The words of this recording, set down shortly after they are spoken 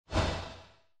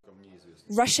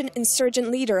Russian insurgent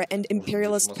leader and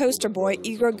imperialist poster boy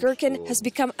Igor Girkin has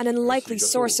become an unlikely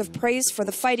source of praise for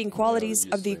the fighting qualities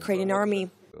of the Ukrainian army.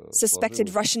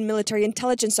 Suspected Russian military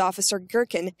intelligence officer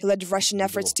Girkin, who led Russian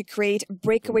efforts to create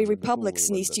breakaway republics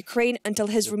in East Ukraine until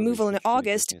his removal in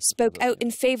August, spoke out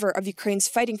in favor of Ukraine's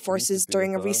fighting forces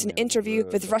during a recent interview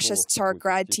with Russia's Tsar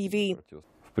Grad TV.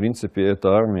 В принципе, эта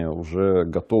армия уже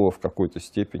готова в какой-то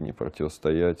степени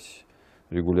противостоять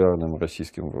регулярным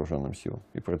российским вооруженным силам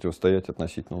и противостоять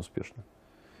относительно успешно.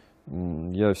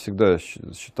 Я всегда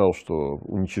считал, что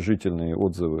уничижительные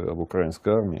отзывы об украинской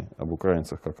армии, об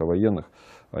украинцах как о военных,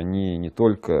 они не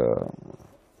только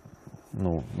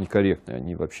некорректны,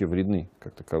 они вообще вредны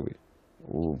как таковые.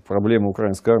 Проблема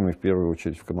украинской армии в первую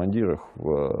очередь в командирах,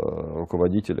 в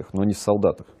руководителях, но не в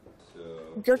солдатах.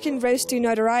 Girkin rose to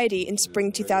notoriety in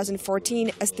spring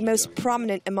 2014 as the most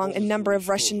prominent among a number of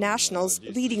Russian nationals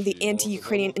leading the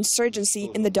anti-Ukrainian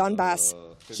insurgency in the Donbass.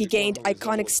 He gained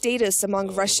iconic status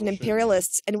among Russian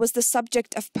imperialists and was the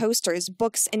subject of posters,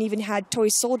 books, and even had toy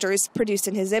soldiers produced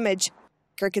in his image.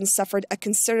 Girkin suffered a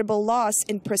considerable loss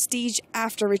in prestige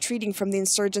after retreating from the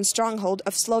insurgent stronghold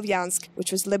of Slovyansk,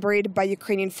 which was liberated by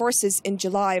Ukrainian forces in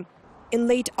July. In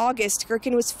late August,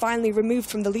 Girkin was finally removed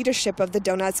from the leadership of the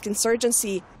Donetsk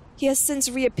insurgency. He has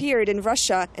since reappeared in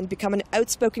Russia and become an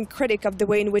outspoken critic of the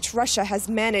way in which Russia has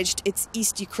managed its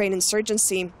East Ukraine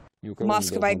insurgency.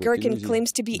 Moscowite Girkin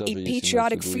claims to be a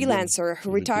patriotic freelancer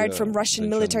who retired from Russian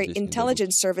military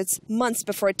intelligence service months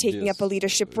before taking up a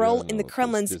leadership role in the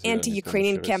Kremlin's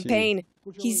anti-Ukrainian campaign.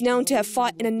 He's known to have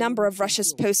fought in a number of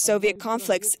Russia's post-Soviet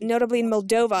conflicts, notably in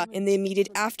Moldova in the immediate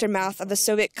aftermath of the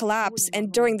Soviet collapse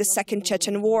and during the Second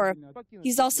Chechen War.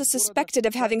 He's also suspected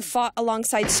of having fought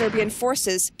alongside Serbian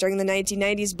forces during the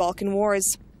 1990s Balkan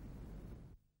Wars.